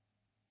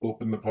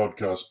Open the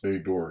podcast bay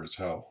door as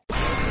hell.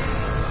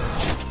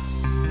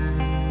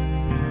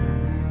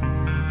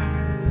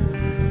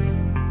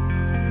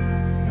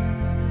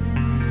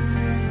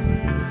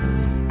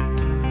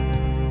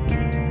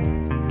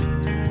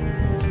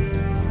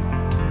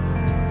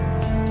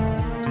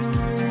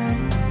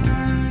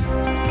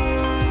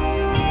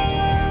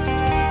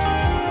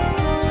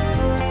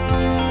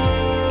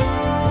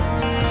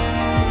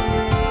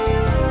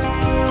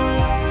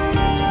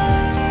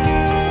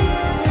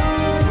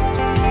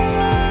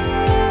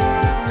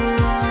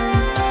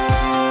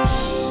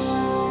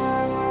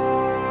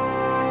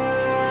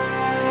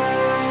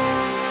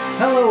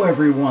 Hello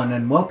everyone,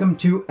 and welcome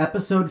to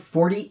episode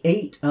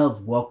 48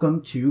 of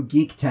Welcome to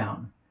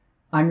Geektown.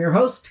 I'm your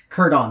host,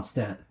 Kurt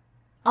Onstead.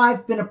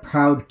 I've been a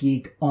proud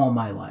geek all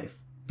my life,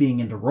 being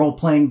into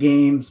role-playing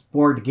games,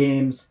 board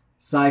games,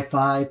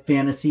 sci-fi,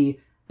 fantasy,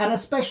 and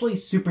especially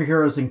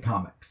superheroes and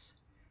comics.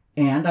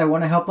 And I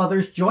want to help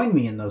others join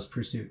me in those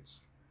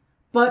pursuits.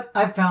 But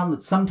I've found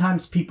that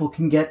sometimes people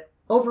can get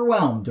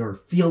overwhelmed or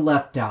feel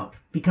left out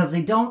because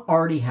they don't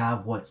already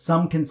have what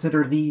some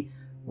consider the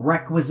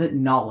requisite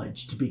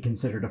knowledge to be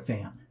considered a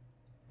fan.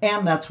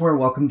 And that's where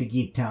Welcome to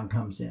Geektown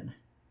comes in.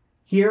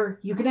 Here,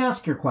 you can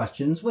ask your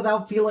questions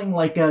without feeling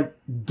like a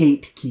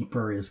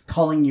gatekeeper is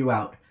calling you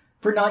out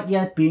for not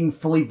yet being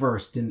fully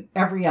versed in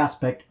every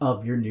aspect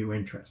of your new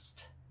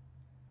interest.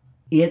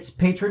 It's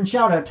patron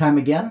shoutout time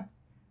again.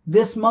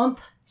 This month,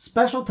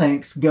 special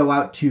thanks go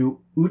out to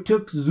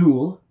Utuk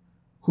Zul,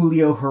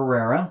 Julio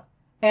Herrera,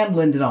 and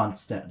Lyndon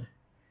Onstead.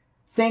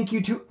 Thank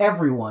you to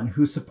everyone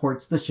who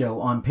supports the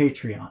show on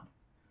Patreon.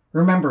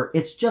 Remember,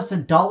 it's just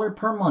 $1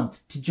 per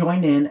month to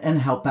join in and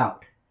help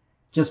out.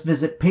 Just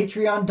visit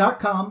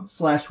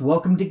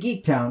patreon.com/welcome to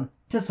Geektown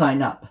to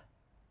sign up.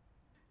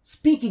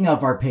 Speaking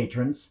of our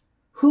patrons,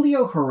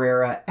 Julio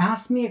Herrera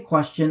asked me a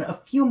question a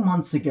few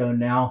months ago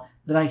now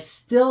that I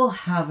still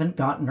haven't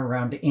gotten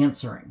around to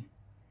answering.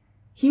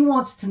 He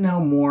wants to know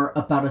more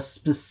about a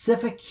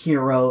specific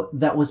hero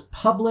that was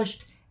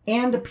published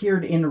and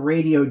appeared in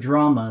radio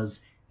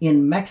dramas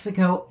in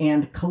Mexico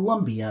and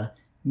Colombia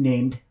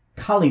named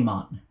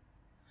Kaliman.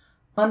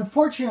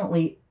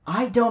 Unfortunately,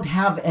 I don't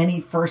have any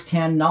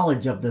first-hand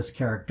knowledge of this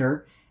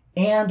character,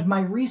 and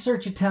my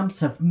research attempts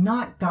have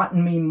not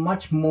gotten me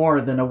much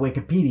more than a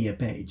Wikipedia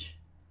page.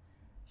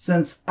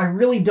 Since I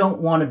really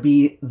don't want to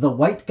be the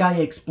white guy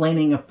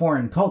explaining a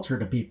foreign culture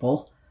to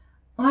people,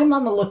 I'm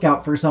on the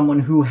lookout for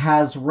someone who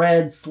has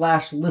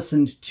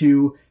read/listened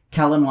to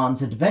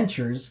Kaliman's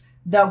adventures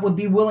that would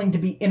be willing to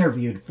be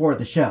interviewed for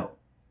the show.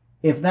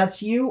 If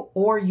that's you,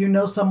 or you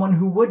know someone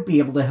who would be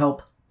able to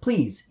help,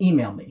 please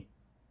email me.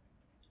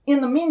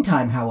 In the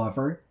meantime,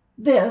 however,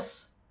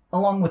 this,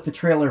 along with the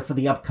trailer for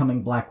the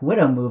upcoming Black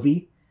Widow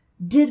movie,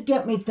 did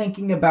get me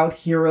thinking about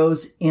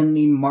heroes in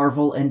the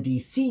Marvel and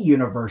DC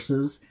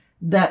universes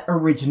that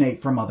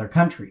originate from other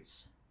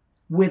countries.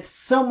 With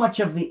so much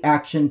of the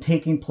action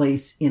taking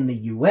place in the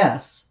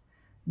US,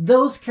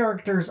 those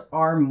characters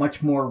are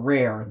much more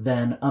rare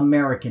than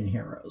American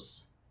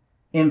heroes.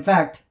 In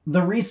fact,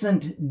 the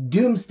recent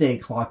Doomsday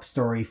Clock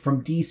story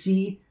from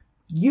DC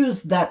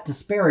used that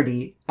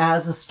disparity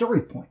as a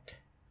story point.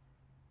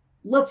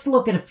 Let's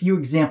look at a few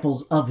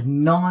examples of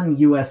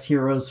non-US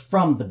heroes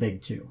from the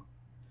big two.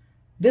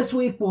 This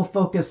week we'll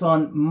focus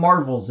on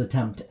Marvel's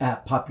attempt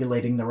at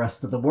populating the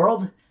rest of the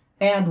world,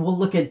 and we'll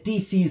look at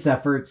DC's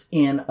efforts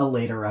in a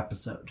later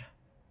episode.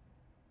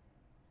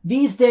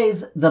 These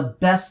days, the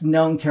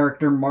best-known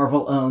character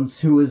Marvel owns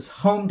who is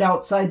homed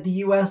outside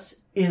the US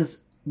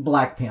is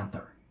Black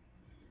Panther.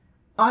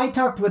 I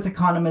talked with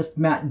economist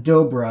Matt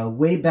Dobra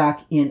way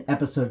back in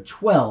episode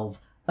 12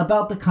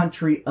 about the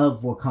country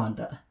of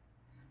Wakanda.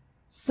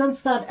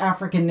 Since that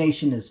African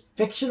nation is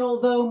fictional,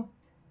 though,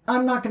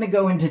 I'm not going to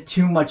go into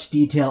too much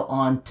detail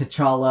on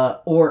T'Challa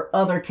or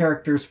other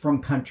characters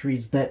from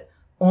countries that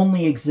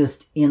only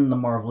exist in the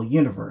Marvel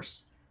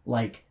Universe,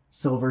 like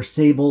Silver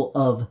Sable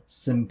of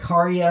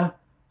Symkaria,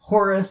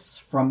 Horus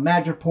from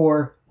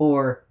Madripoor,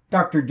 or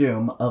Doctor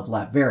Doom of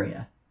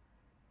Latveria.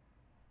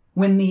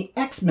 When the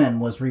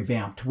X-Men was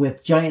revamped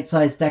with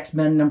Giant-Sized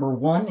X-Men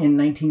 #1 in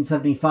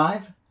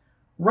 1975,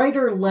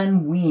 writer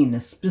Len Wein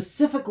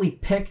specifically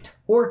picked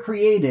or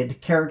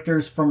created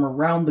characters from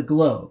around the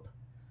globe.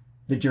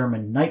 The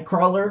German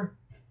Nightcrawler,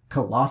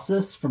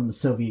 Colossus from the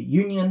Soviet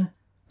Union,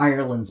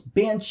 Ireland's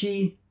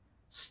Banshee,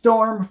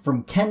 Storm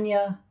from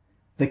Kenya,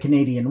 the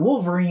Canadian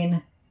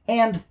Wolverine,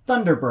 and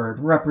Thunderbird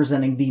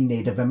representing the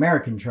Native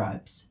American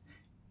tribes,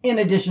 in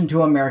addition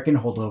to American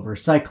holdover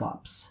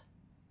Cyclops.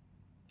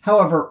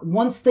 However,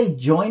 once they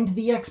joined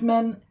the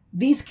X-Men,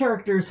 these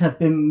characters have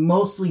been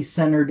mostly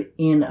centered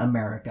in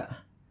America.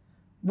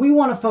 We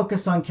want to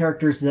focus on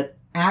characters that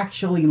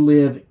actually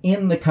live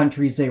in the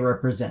countries they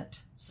represent,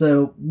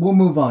 so we'll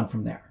move on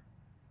from there.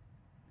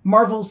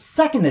 Marvel's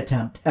second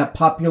attempt at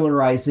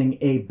popularizing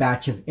a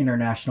batch of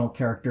international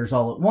characters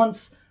all at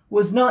once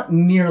was not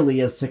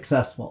nearly as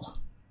successful.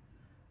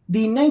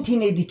 The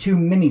 1982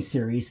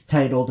 miniseries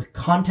titled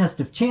Contest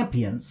of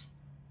Champions,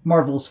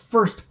 Marvel's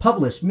first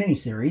published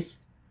miniseries,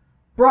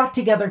 brought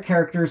together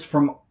characters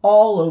from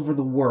all over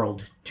the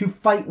world to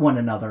fight one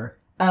another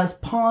as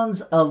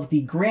pawns of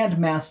the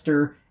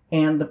Grandmaster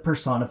and the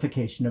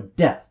personification of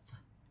death,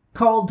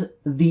 called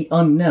the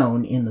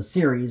Unknown in the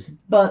series,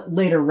 but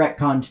later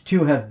retconned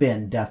to have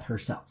been Death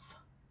herself.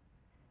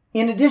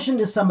 In addition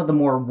to some of the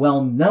more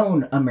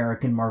well-known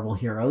American Marvel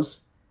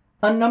heroes,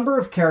 a number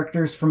of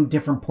characters from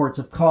different ports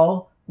of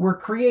call were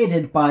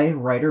created by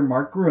writer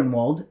Mark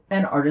Gruenwald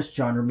and artist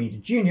John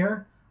Romita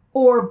Jr.,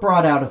 or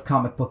brought out of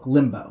comic book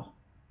limbo.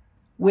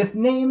 With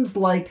names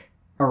like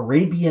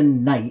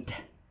Arabian Night,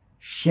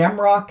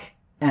 Shamrock,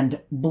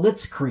 and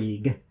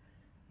Blitzkrieg,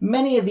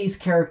 many of these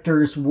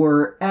characters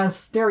were as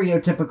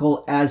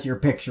stereotypical as you're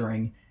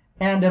picturing,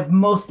 and have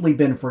mostly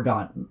been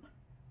forgotten.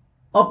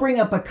 I'll bring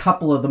up a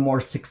couple of the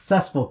more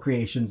successful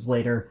creations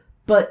later,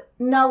 but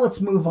now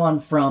let's move on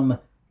from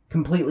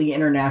completely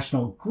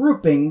international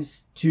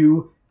groupings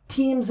to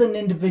teams and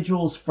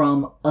individuals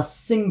from a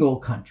single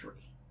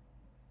country.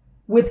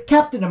 With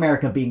Captain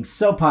America being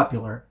so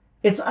popular,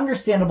 it's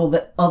understandable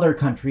that other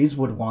countries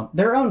would want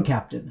their own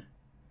captain.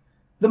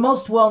 The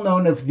most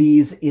well-known of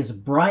these is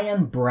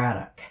Brian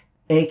Braddock,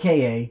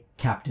 aka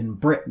Captain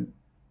Britain.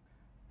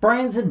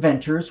 Brian's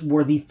adventures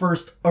were the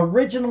first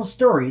original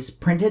stories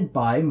printed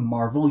by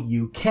Marvel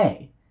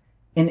UK,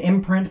 an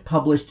imprint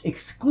published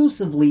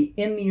exclusively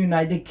in the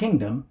United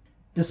Kingdom,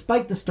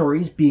 despite the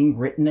stories being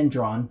written and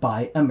drawn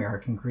by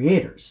American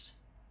creators.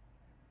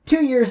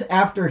 2 years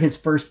after his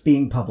first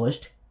being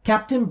published,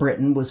 Captain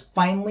Britain was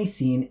finally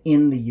seen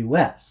in the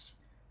US,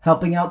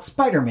 helping out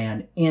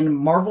Spider-Man in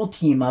Marvel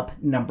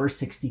Team-Up number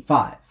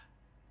 65.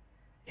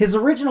 His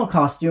original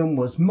costume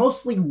was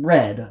mostly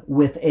red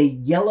with a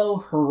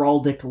yellow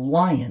heraldic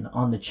lion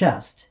on the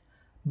chest,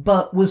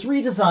 but was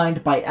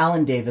redesigned by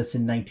Alan Davis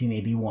in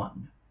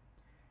 1981.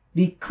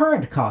 The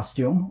current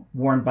costume,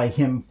 worn by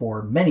him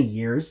for many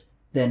years,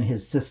 then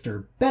his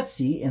sister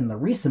Betsy in the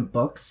recent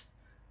books,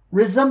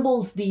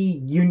 resembles the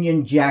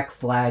Union Jack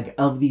flag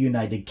of the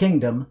United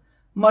Kingdom,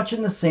 much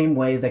in the same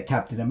way that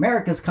Captain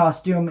America's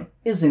costume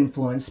is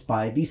influenced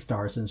by the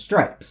Stars and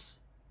Stripes.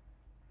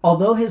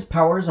 Although his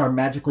powers are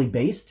magically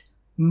based,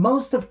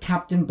 most of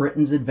Captain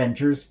Britain's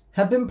adventures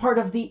have been part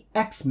of the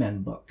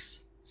X-Men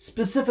books,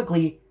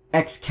 specifically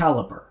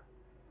Excalibur.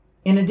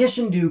 In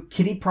addition to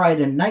Kitty Pryde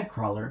and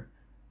Nightcrawler,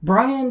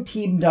 Brian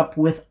teamed up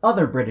with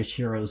other British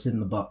heroes in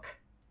the book,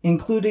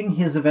 including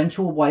his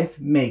eventual wife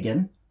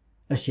Megan,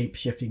 a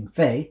shape-shifting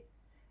fae,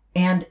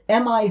 and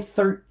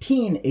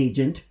MI-13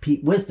 agent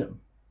Pete Wisdom.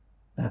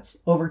 That's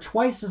over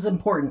twice as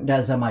important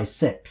as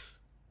MI-6.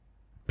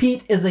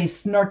 Pete is a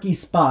snarky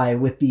spy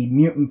with the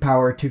mutant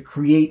power to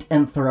create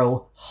and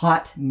throw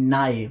hot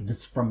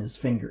knives from his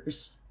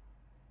fingers.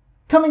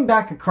 Coming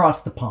back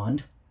across the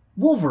pond,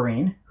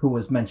 Wolverine, who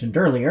was mentioned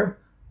earlier,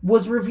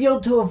 was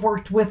revealed to have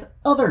worked with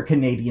other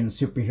Canadian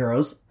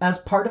superheroes as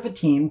part of a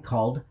team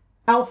called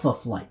Alpha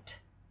Flight.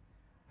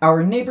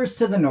 Our neighbors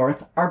to the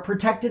north are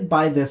protected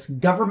by this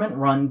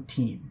government-run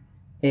team,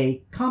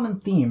 a common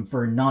theme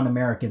for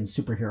non-American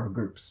superhero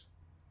groups.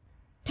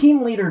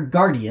 Team leader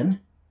Guardian,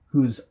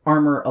 whose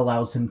armor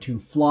allows him to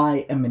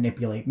fly and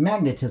manipulate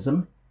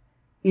magnetism,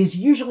 is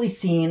usually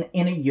seen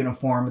in a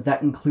uniform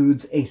that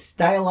includes a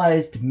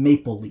stylized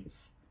maple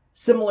leaf,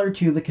 similar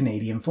to the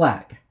Canadian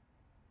flag.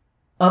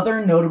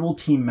 Other notable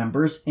team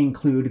members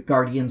include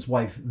Guardian's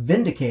wife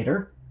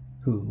Vindicator,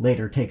 who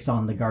later takes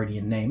on the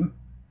Guardian name,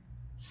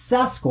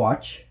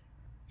 Sasquatch,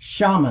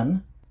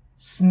 Shaman,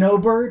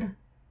 Snowbird,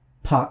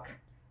 Puck,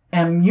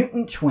 and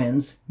mutant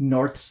twins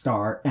North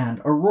Star and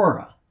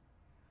Aurora.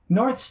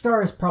 North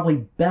Star is probably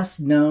best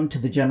known to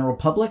the general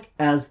public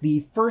as the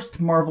first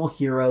Marvel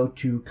hero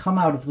to come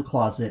out of the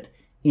closet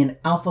in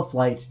Alpha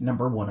Flight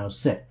number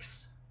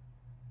 106.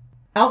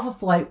 Alpha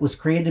Flight was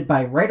created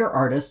by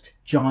writer-artist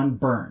John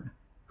Byrne,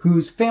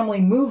 whose family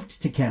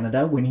moved to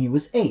Canada when he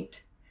was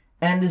 8,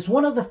 and is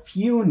one of the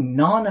few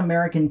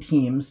non-American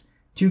teams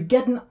to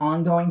get an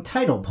ongoing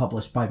title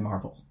published by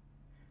Marvel.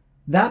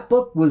 That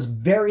book was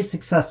very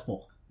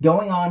successful,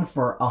 going on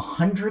for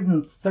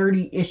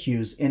 130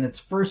 issues in its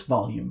first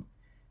volume,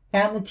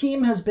 and the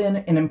team has been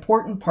an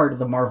important part of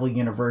the Marvel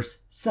Universe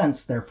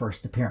since their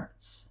first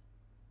appearance.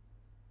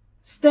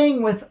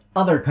 Staying with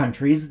other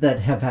countries that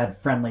have had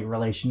friendly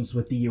relations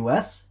with the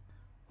US,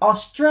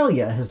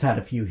 Australia has had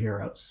a few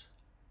heroes.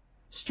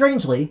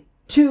 Strangely,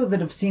 two that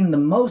have seen the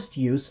most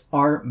use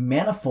are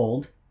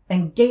Manifold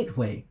and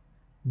Gateway,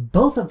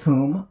 both of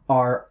whom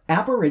are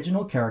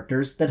Aboriginal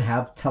characters that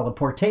have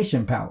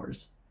teleportation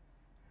powers.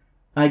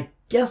 I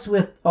guess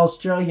with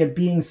Australia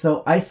being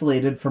so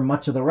isolated from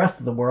much of the rest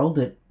of the world,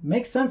 it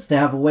makes sense to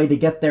have a way to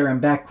get there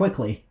and back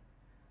quickly.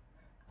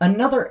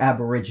 Another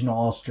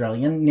Aboriginal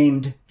Australian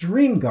named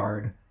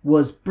Dreamguard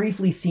was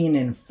briefly seen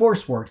in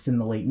Forceworks in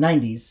the late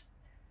 90s.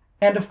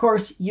 And of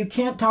course, you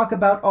can't talk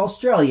about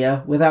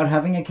Australia without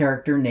having a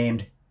character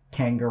named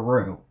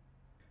Kangaroo.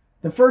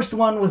 The first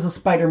one was a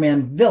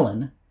Spider-Man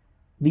villain.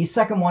 The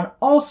second one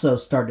also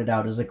started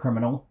out as a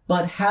criminal,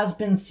 but has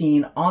been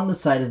seen on the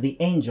side of the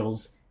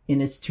Angels in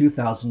its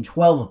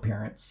 2012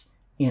 appearance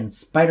in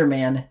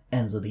Spider-Man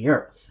Ends of the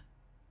Earth.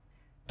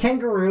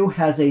 Kangaroo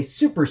has a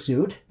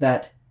supersuit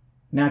that,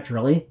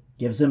 naturally,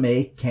 gives him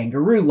a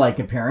kangaroo-like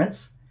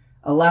appearance,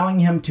 allowing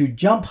him to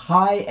jump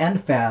high and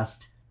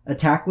fast,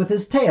 attack with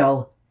his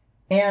tail,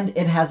 and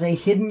it has a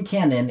hidden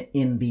cannon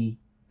in the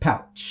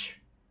pouch.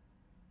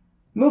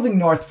 Moving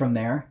north from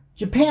there,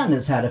 Japan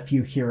has had a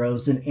few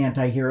heroes and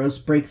anti-heroes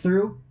break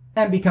through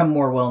and become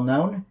more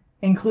well-known,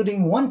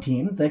 including one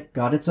team that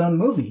got its own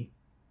movie.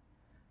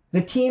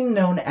 The team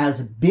known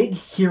as Big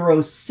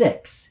Hero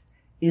 6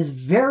 is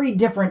very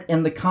different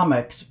in the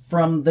comics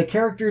from the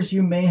characters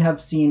you may have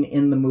seen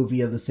in the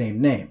movie of the same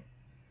name.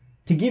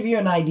 To give you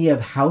an idea of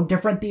how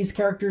different these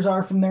characters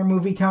are from their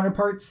movie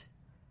counterparts,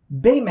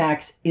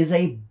 Baymax is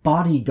a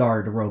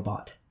bodyguard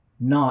robot,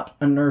 not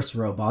a nurse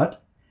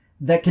robot,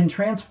 that can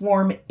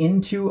transform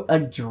into a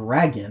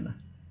dragon,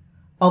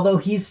 although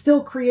he's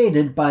still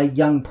created by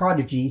young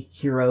prodigy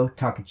Hiro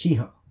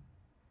Takachiho.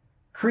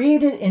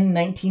 Created in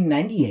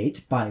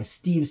 1998 by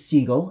Steve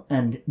Siegel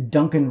and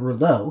Duncan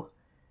Rouleau,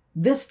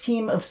 this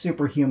team of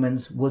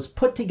superhumans was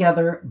put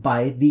together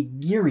by the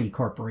Geary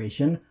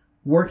Corporation,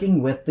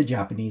 working with the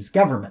Japanese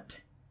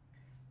government.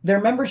 Their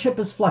membership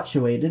has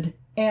fluctuated,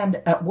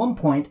 and at one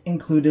point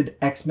included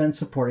X-Men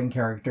supporting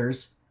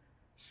characters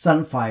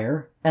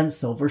Sunfire and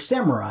Silver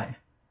Samurai,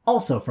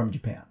 also from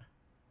Japan.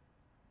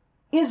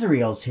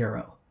 Israel's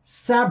hero,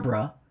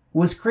 Sabra,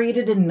 was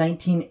created in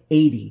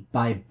 1980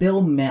 by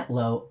Bill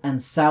Mantlo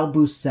and Sal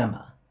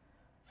Buscema,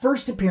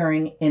 first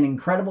appearing in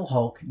Incredible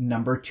Hulk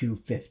number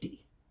 250.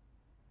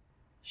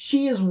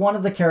 She is one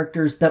of the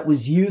characters that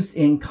was used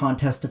in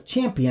Contest of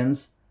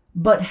Champions,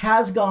 but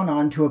has gone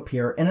on to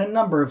appear in a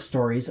number of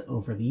stories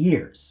over the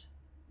years.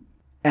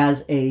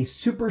 As a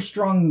super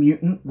strong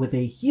mutant with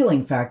a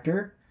healing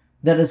factor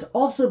that has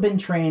also been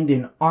trained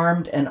in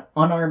armed and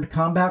unarmed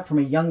combat from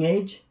a young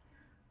age,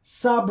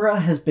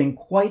 Sabra has been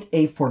quite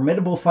a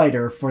formidable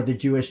fighter for the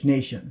Jewish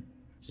nation,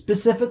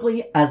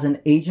 specifically as an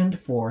agent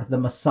for the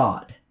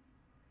Mossad.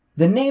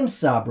 The name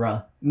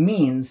Sabra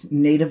means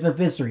native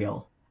of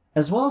Israel,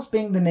 as well as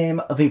being the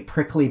name of a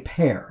prickly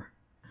pear.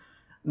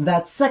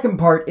 That second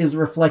part is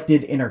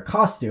reflected in her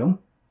costume,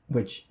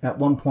 which at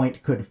one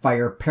point could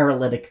fire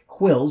paralytic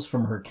quills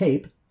from her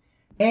cape,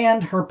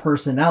 and her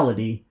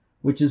personality,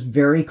 which is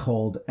very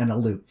cold and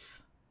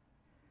aloof.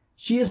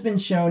 She has been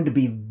shown to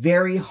be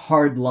very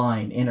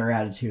hardline in her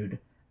attitude,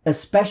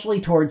 especially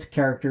towards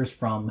characters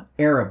from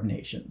Arab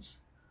nations,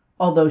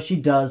 although she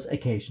does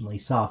occasionally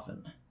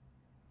soften.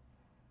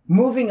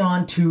 Moving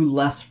on to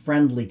less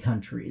friendly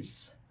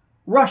countries.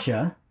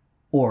 Russia,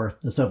 or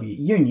the Soviet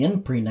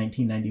Union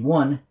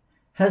pre-1991,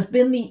 has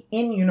been the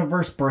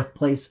in-universe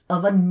birthplace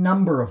of a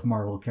number of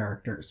Marvel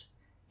characters,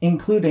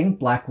 including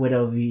Black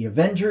Widow of the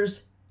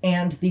Avengers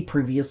and the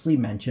previously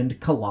mentioned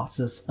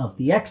Colossus of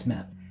the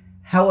X-Men.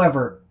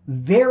 However,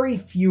 very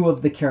few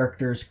of the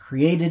characters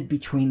created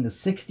between the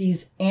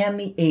 60s and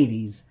the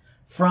 80s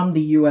from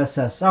the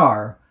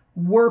USSR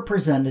were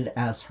presented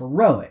as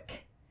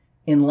heroic,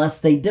 unless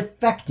they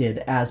defected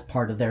as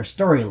part of their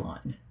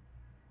storyline.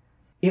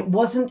 It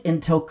wasn't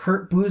until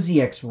Kurt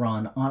Busiek's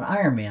run on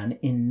Iron Man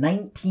in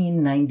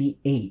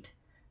 1998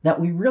 that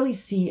we really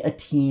see a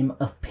team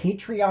of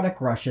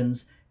patriotic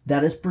Russians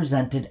that is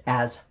presented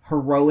as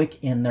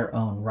heroic in their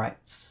own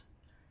rights.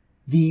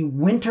 The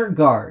Winter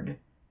Guard,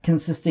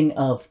 consisting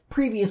of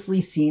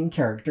previously seen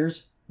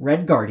characters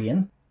Red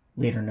Guardian,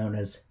 later known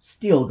as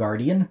Steel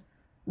Guardian,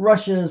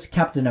 Russia's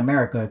Captain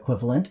America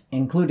equivalent,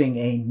 including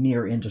a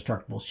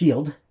near-indestructible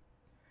shield,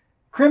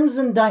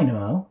 Crimson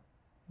Dynamo,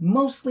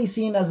 mostly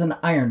seen as an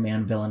Iron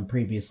Man villain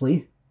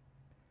previously,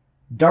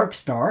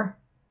 Darkstar,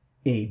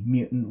 a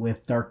mutant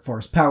with Dark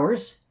Force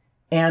powers,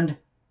 and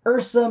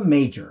Ursa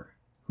Major,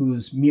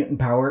 whose mutant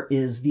power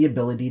is the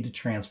ability to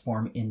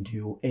transform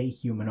into a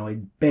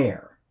humanoid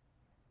bear.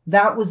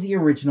 That was the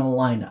original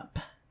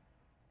lineup.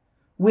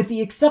 With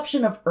the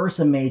exception of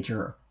Ursa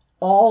Major,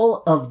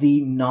 all of the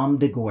nom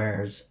de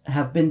guerres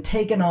have been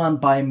taken on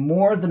by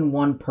more than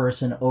one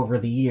person over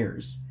the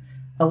years,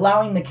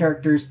 allowing the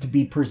characters to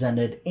be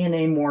presented in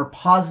a more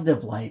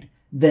positive light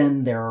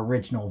than their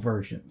original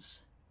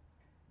versions.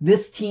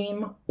 This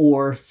team,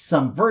 or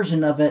some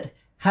version of it,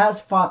 has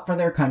fought for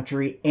their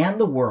country and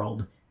the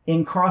world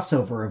in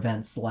crossover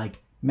events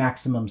like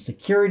Maximum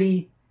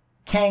Security,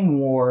 Kang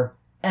War,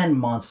 and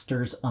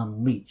Monsters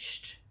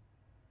Unleashed.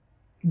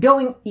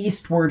 Going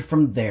eastward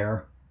from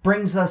there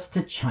brings us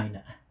to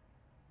China.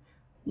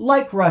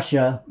 Like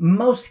Russia,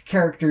 most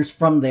characters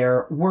from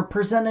there were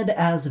presented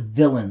as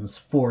villains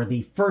for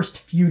the first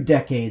few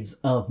decades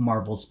of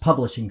Marvel's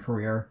publishing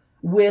career,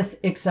 with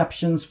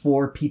exceptions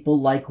for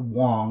people like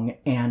Wong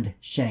and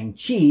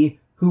Shang-Chi,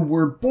 who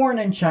were born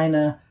in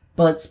China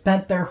but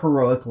spent their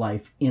heroic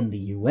life in the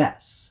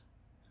US.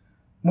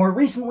 More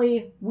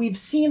recently, we've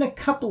seen a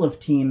couple of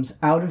teams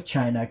out of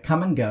China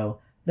come and go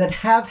that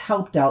have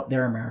helped out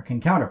their American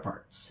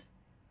counterparts.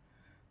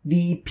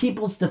 The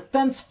People's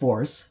Defense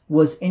Force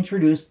was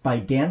introduced by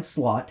Dan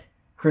Slott,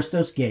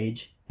 Christos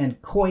Gage,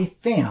 and Khoi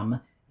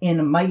Pham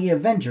in Mighty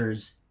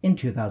Avengers in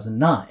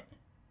 2009.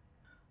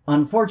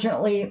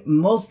 Unfortunately,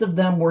 most of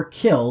them were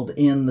killed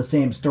in the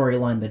same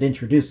storyline that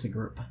introduced the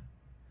group.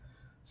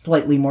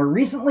 Slightly more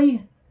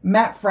recently,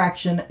 Matt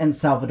Fraction and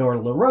Salvador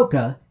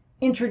Larroca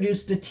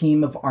introduced a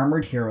team of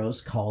armored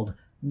heroes called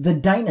The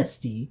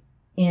Dynasty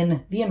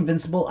in The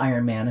Invincible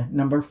Iron Man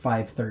number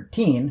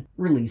 513,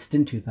 released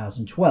in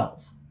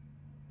 2012.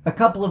 A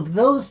couple of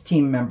those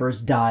team members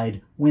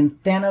died when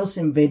Thanos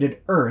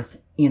invaded Earth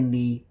in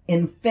the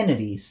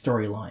Infinity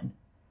storyline,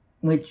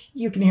 which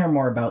you can hear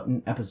more about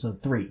in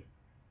episode 3.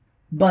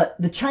 But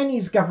the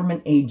Chinese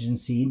government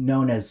agency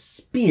known as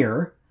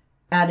Spear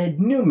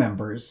added new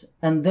members,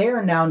 and they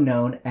are now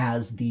known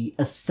as the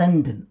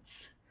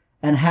Ascendants,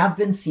 and have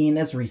been seen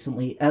as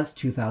recently as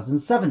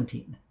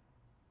 2017.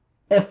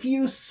 A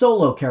few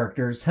solo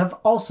characters have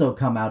also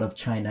come out of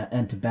China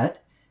and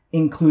Tibet,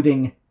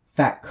 including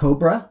Fat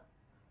Cobra,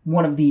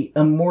 one of the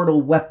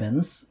immortal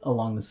weapons,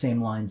 along the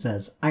same lines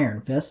as Iron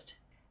Fist,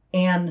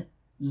 and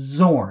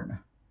Zorn.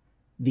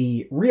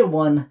 The real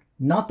one,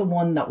 not the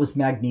one that was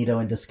Magneto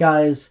in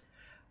disguise.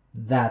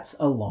 That's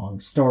a long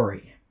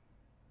story.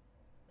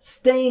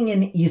 Staying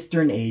in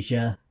Eastern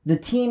Asia, the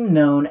team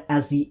known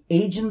as the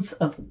Agents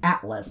of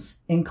Atlas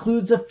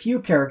includes a few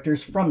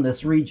characters from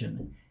this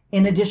region,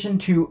 in addition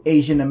to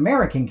Asian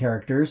American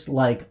characters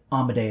like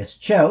Amadeus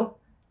Cho,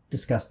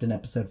 discussed in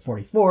episode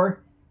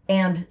 44,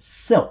 and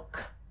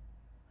Silk.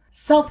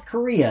 South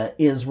Korea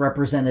is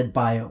represented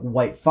by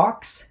White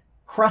Fox,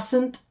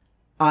 Crescent,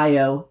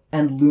 Io,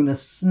 and Luna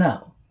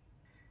Snow.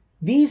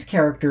 These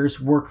characters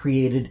were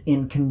created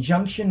in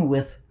conjunction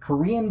with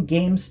Korean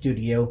game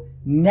studio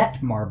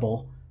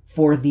Netmarble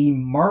for the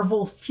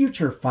Marvel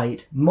Future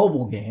Fight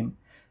mobile game,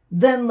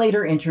 then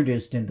later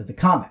introduced into the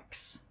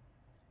comics.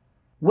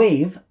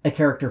 Wave, a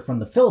character from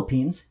the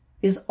Philippines,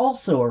 is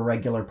also a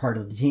regular part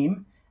of the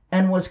team,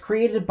 and was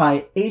created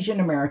by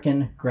Asian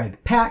American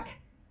Greg Pak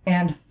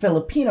and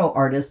Filipino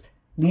artist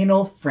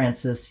Lionel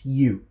Francis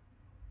Yu.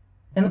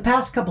 In the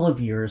past couple of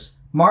years,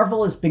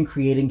 Marvel has been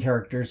creating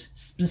characters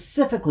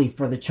specifically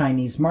for the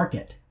Chinese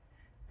market,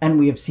 and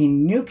we have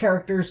seen new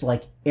characters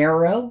like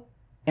Arrow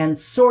and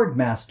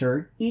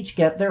Swordmaster each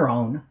get their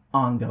own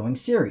ongoing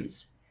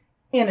series,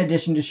 in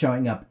addition to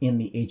showing up in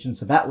the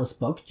Agents of Atlas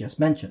book just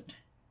mentioned.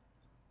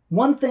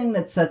 One thing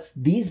that sets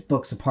these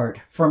books apart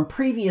from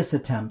previous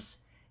attempts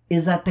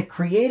is that the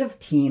creative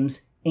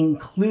teams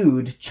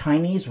include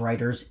Chinese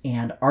writers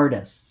and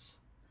artists.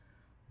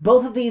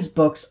 Both of these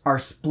books are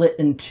split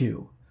in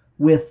two,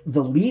 with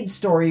the lead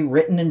story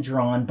written and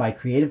drawn by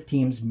creative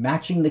teams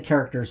matching the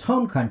character's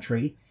home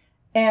country,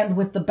 and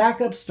with the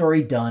backup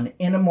story done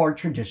in a more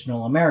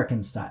traditional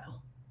American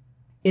style.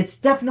 It's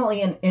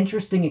definitely an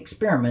interesting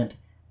experiment,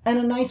 and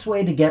a nice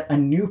way to get a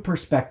new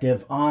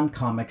perspective on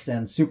comics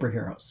and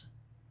superheroes.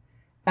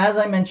 As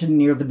I mentioned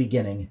near the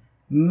beginning,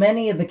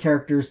 many of the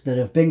characters that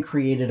have been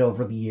created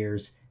over the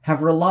years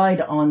have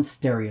relied on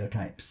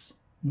stereotypes,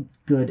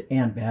 good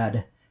and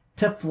bad,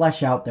 to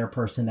flesh out their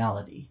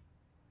personality.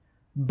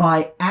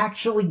 By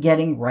actually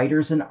getting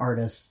writers and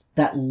artists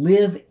that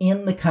live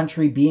in the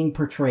country being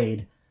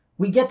portrayed,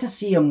 we get to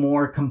see a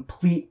more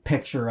complete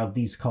picture of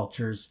these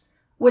cultures,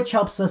 which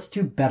helps us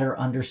to better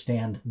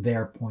understand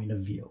their point of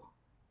view.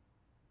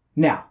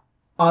 Now,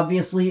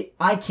 obviously,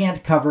 I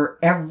can't cover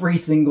every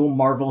single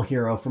Marvel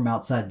hero from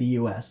outside the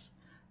US,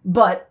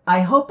 but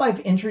I hope I've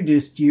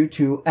introduced you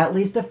to at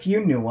least a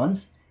few new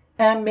ones,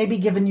 and maybe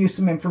given you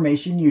some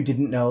information you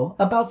didn't know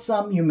about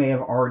some you may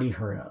have already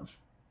heard of.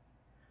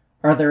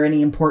 Are there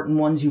any important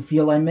ones you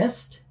feel I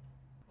missed?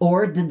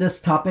 Or did this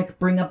topic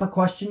bring up a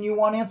question you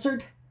want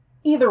answered?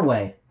 Either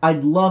way,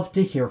 I'd love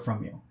to hear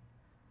from you.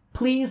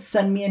 Please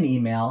send me an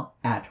email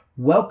at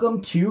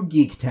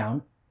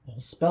welcometogeektown, all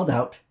spelled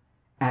out,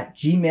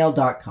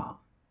 @gmail.com.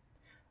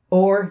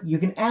 Or you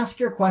can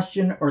ask your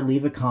question or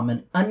leave a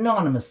comment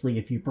anonymously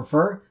if you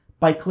prefer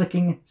by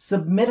clicking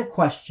Submit a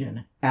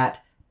Question at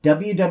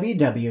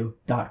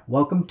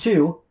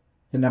www.welcometogeektown,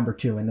 the number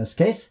 2 in this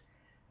case,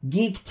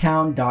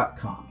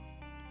 geektown.com.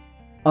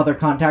 Other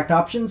contact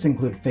options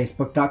include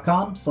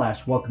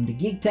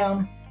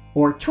facebook.com/welcometogeektown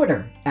or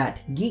Twitter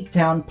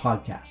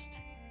 @geektownpodcast.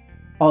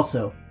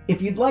 Also,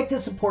 if you'd like to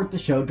support the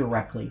show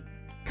directly,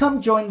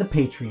 come join the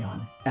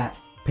Patreon at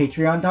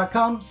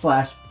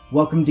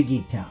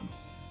patreon.com/welcometogeektown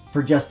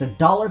for just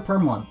 $1 per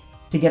month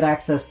to get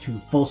access to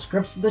full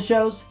scripts of the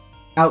shows,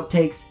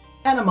 outtakes,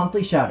 and a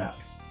monthly shoutout.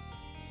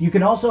 You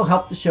can also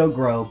help the show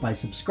grow by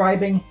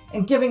subscribing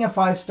and giving a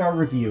 5-star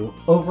review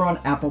over on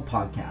Apple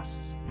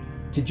Podcasts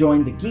to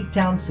join the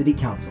Geektown City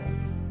Council,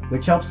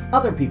 which helps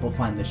other people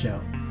find the show,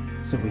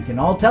 so we can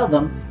all tell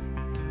them,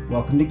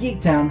 welcome to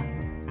Geektown,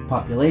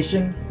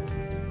 population,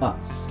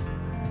 us.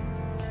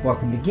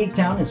 Welcome to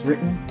Geektown is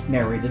written,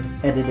 narrated,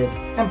 edited,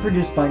 and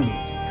produced by me,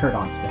 Kurt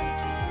Onstead.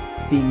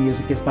 Theme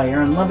music is by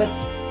Aaron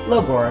Lovitz,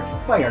 logo art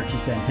by Archie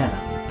Santana.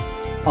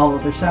 All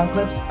other sound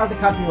clips are the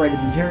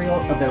copyrighted material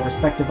of their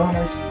respective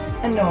owners,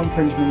 and no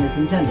infringement is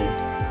intended,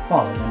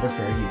 falling under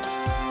fair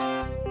use.